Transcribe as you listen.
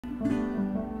None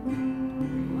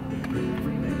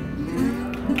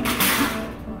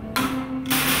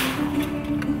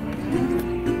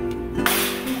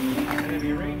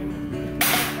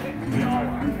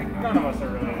of us are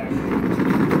really active.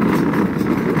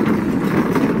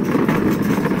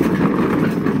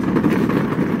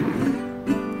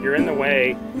 You're in the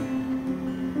way.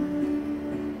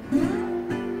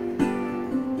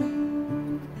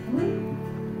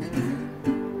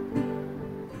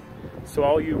 So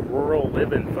all you rural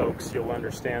living folks, you'll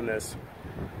understand this.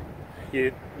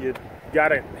 You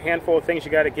got a handful of things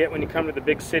you got to get when you come to the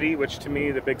big city, which to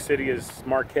me, the big city is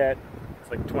Marquette. It's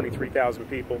like 23,000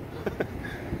 people.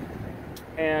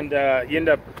 And you end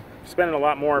up spending a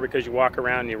lot more because you walk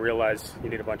around and you realize you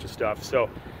need a bunch of stuff. So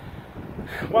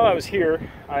while I was here,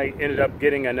 I ended up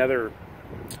getting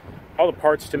all the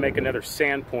parts to make another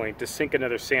sand point, to sink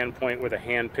another sand point with a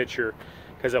hand pitcher,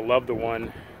 because I love the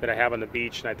one that I have on the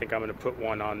beach, and I think I'm going to put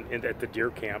one on at the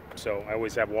deer camp, so I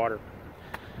always have water.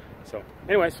 So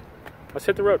anyways, let's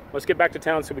hit the road. Let's get back to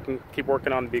town so we can keep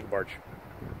working on the Beagle barge.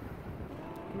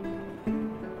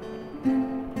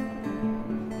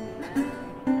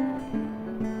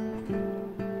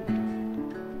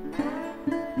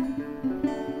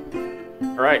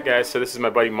 All right, guys, so this is my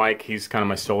buddy Mike. He's kind of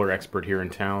my solar expert here in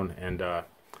town, and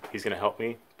he's going to help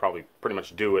me probably pretty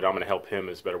much do it. I'm going to help him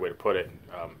is a better way to put it,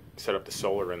 set up the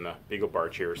solar in the Beagle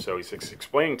barge here. So he's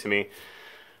explaining to me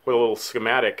with a little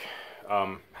schematic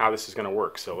how this is going to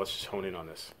work. So let's just hone in on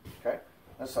this. Okay.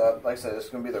 That's, like I said, this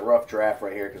is going to be the rough draft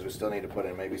right here because we still need to put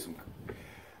in maybe some,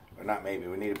 or not maybe,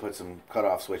 we need to put some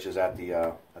cutoff switches at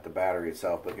the battery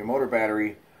itself. But your motor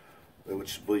battery,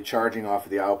 which will be charging off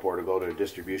of the outboard, to go to a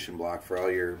distribution block for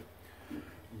all your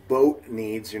boat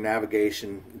needs, your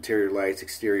navigation, interior lights,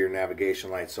 exterior navigation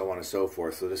lights, so on and so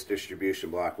forth. So this distribution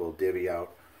block will divvy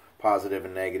out positive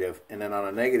and negative. And then on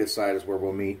the negative side is where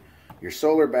we'll meet your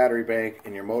solar battery bank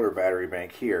and your motor battery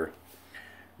bank here.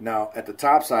 Now at the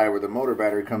top side where the motor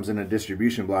battery comes in a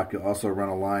distribution block, you'll also run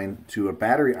a line to a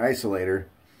battery isolator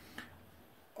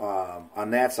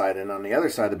on that side, and on the other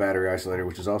side of the battery isolator,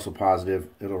 which is also positive,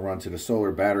 it'll run to the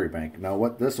solar battery bank. Now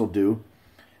what this will do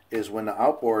is when the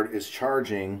outboard is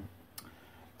charging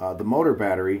the motor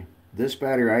battery, this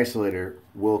battery isolator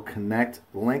will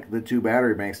link the two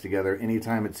battery banks together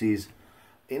anytime it sees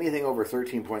anything over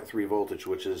 13.3 voltage,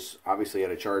 which is obviously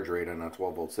at a charge rate on a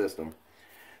 12 volt system.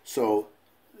 So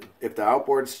if the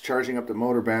outboard's charging up the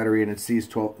motor battery and it sees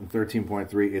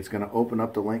 13.3, it's going to open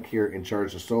up the link here and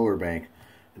charge the solar bank.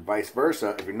 And vice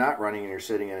versa, if you're not running and you're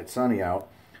sitting and it's sunny out,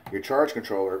 your charge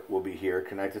controller will be here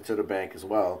connected to the bank as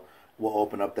well. We'll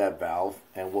open up that valve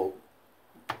and we'll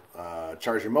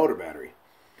charge your motor battery,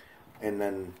 and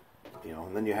then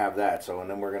you have that. So, and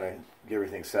then we're gonna get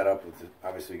everything set up.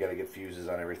 Obviously, we got to get fuses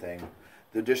on everything.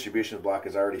 The distribution block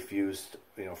is already fused,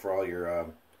 for all your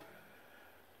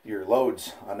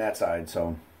loads on that side.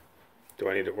 So, do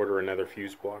I need to order another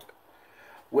fuse block?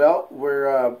 Well,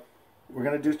 we're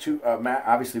gonna do two.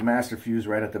 Obviously, master fuse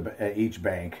right at each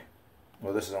bank.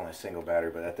 Well, this is only a single battery,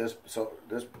 but at this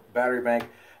battery bank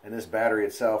and this battery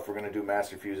itself, we're going to do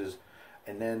master fuses.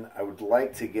 And then I would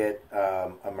like to get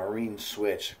a marine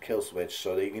switch, kill switch,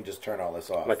 so that you can just turn all this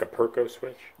off. Like a Perco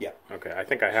switch? Yeah. Okay, I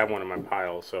think I have one in my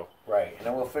pile, so. Right, and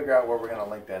then we'll figure out where we're going to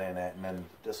link that in at, and then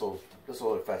this will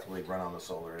effectively run on the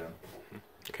solar then.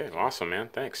 Okay, awesome, man.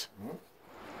 Thanks. Mm-hmm.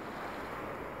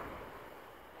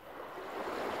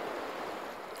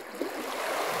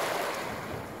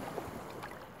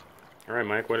 All right,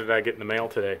 Mike, what did I get in the mail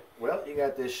today? Well, you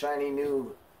got this shiny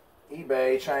new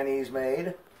eBay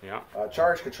Chinese-made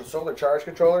solar charge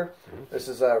controller. Mm-hmm. This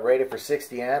is rated for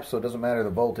 60 amps, so it doesn't matter the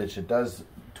voltage. It does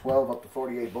 12 up to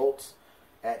 48 volts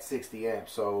at 60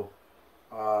 amps. So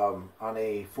on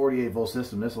a 48 volt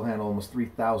system, this will handle almost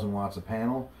 3,000 watts of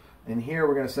panel. And here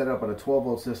we're going to set it up on a 12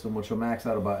 volt system, which will max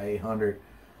out about 800.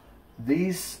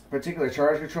 These particular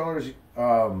charge controllers,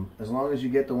 as long as you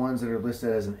get the ones that are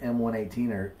listed as an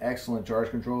M118, are excellent charge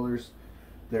controllers.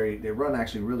 They run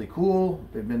actually really cool.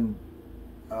 They've been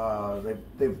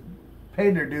they've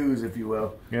paid their dues, if you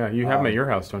will. Yeah, you have them at your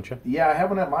house, don't you? Yeah, I have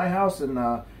one at my house, and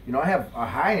I have a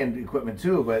high-end equipment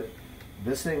too. But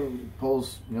this thing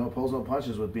pulls no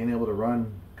punches with being able to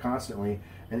run constantly,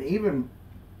 and even,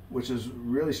 which is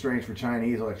really strange for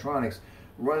Chinese electronics,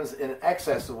 runs in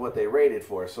excess of what they rated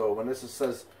for. So when this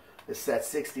says it's set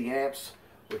 60 amps,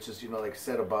 which is like I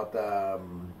said about the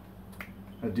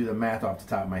I do the math off the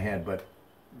top of my head, but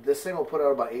this thing will put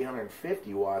out about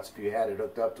 850 watts if you had it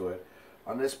hooked up to it.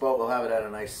 On this boat, we'll have it at a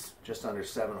nice just under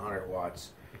 700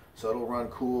 watts. So it'll run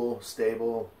cool,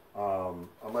 stable,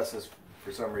 unless this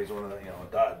for some reason,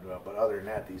 a dud. But other than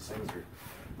that, these things are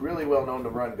really well known to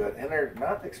run good, and they're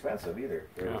not expensive either.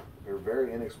 They're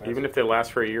very inexpensive. Even if they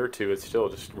last for a year or two, it's still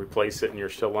just replace it, and you're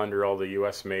still under all the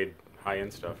U.S. made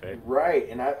high-end stuff, eh? Right,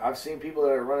 and I've seen people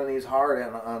that are running these hard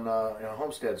on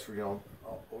homesteads for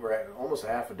over almost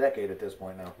half a decade at this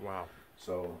point now. Wow.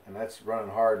 So, and that's running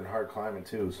hard and hard climbing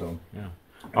too. So yeah,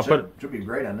 should be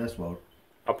great on this boat.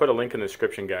 I'll put a link in the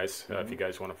description, guys, if you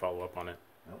guys want to follow up on it.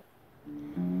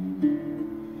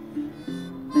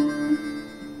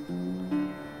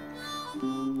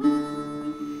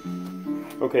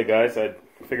 Okay, guys, I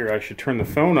figure I should turn the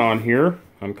phone on here.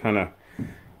 I'm kind of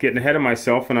getting ahead of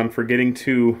myself, and I'm forgetting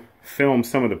to film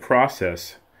some of the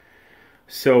process.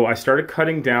 So I started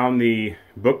cutting down the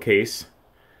bookcase.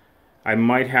 I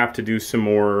might have to do some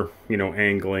more,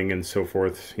 angling and so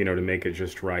forth, to make it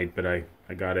just right. But I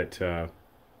got it,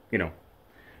 in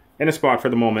a spot for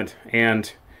the moment.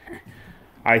 And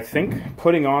I think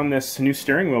putting on this new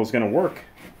steering wheel is going to work.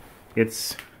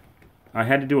 I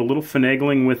had to do a little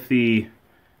finagling with the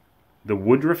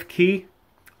Woodruff key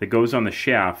that goes on the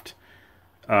shaft.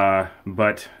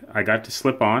 But I got it to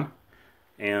slip on.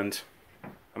 And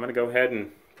I'm going to go ahead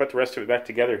and put the rest of it back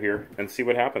together here and see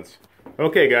what happens.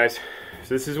 Okay, guys,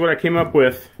 so this is what I came up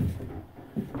with.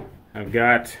 I've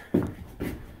got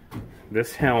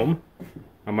this helm.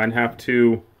 I might have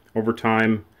to, over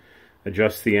time,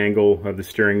 adjust the angle of the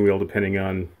steering wheel depending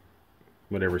on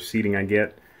whatever seating I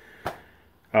get.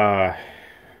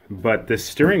 But this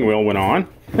steering wheel went on,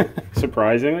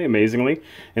 surprisingly, amazingly,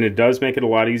 and it does make it a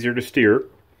lot easier to steer.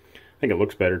 I think it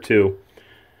looks better, too.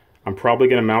 I'm probably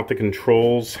going to mount the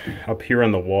controls up here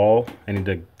on the wall. I need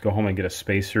to go home and get a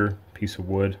spacer, piece of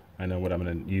wood. I know what I'm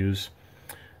going to use.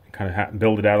 Kind of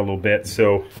build it out a little bit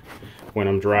so when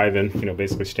I'm driving,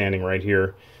 basically standing right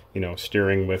here,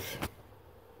 steering with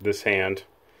this hand,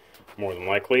 more than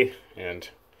likely, and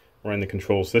running the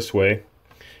controls this way.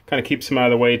 Kind of keeps them out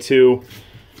of the way, too.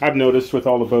 I've noticed with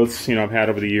all the boats, I've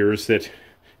had over the years that if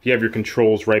you have your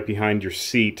controls right behind your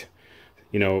seat,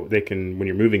 they can, when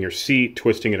you're moving your seat,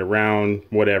 twisting it around,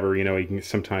 whatever, you can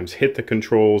sometimes hit the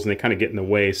controls and they kind of get in the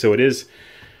way. So it is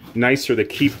nicer to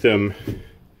keep them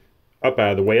up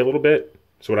out of the way a little bit.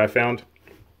 That's what I found.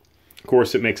 Of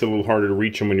course, it makes it a little harder to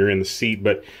reach them when you're in the seat.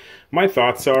 But my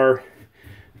thoughts are,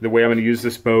 the way I'm going to use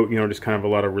this boat, just kind of a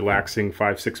lot of relaxing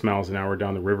 5-6 miles an hour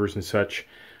down the rivers and such.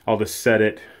 I'll just set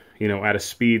it, at a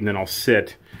speed, and then I'll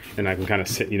sit. And I can kind of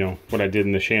sit, what I did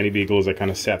in the Shanty Beagle is I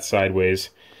kind of sat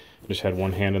sideways. Just had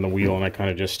one hand on the wheel, and I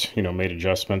kind of just, made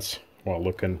adjustments while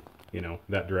looking,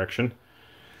 that direction.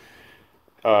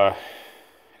 And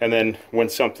then when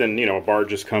something, a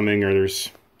barge is coming or there's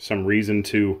some reason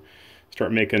to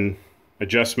start making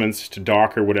adjustments to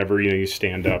dock or whatever, you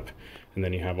stand up, and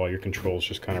then you have all your controls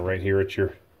just kind of right here at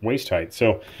your waist height.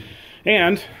 So,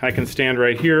 and I can stand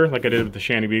right here like I did with the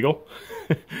Shanty Beagle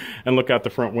and look out the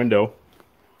front window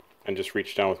and just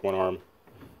reach down with one arm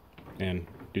and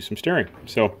do some steering.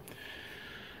 So,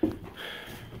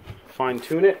 fine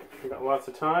tune it. We've got lots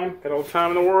of time. Got all the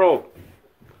time in the world.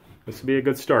 This will be a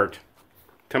good start.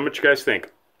 Tell me what you guys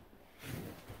think.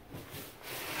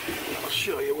 I'll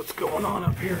show you what's going on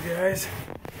up here, guys.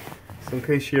 So in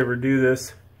case you ever do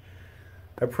this,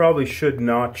 I probably should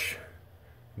notch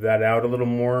that out a little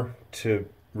more to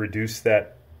reduce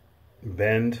that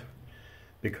bend,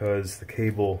 because the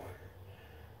cable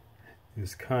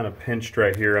is kind of pinched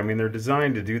right here. I mean, they're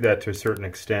designed to do that to a certain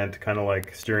extent, kind of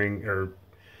like steering or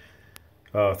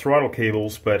throttle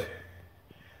cables, but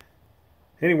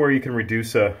anywhere you can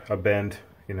reduce a bend,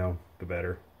 the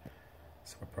better.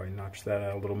 So I'll probably notch that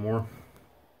out a little more.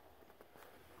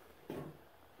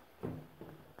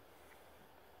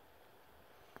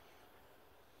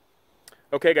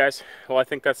 Okay, guys. Well, I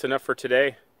think that's enough for today.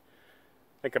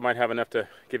 I think I might have enough to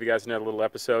give you guys another little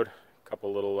episode. A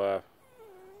couple little,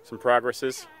 some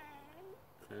progresses.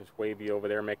 There's Wavey over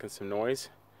there making some noise.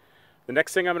 The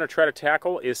next thing I'm going to try to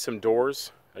tackle is some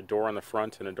doors. A door on the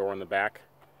front and a door on the back.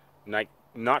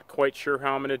 Not quite sure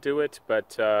how I'm going to do it,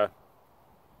 but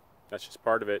that's just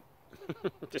part of it.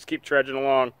 Just keep trudging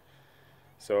along.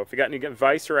 So if you got any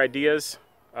advice or ideas,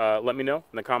 let me know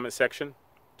in the comment section.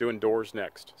 Doing doors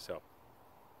next. So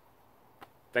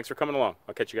thanks for coming along.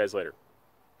 I'll catch you guys later.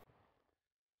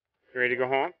 You ready to go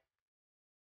home?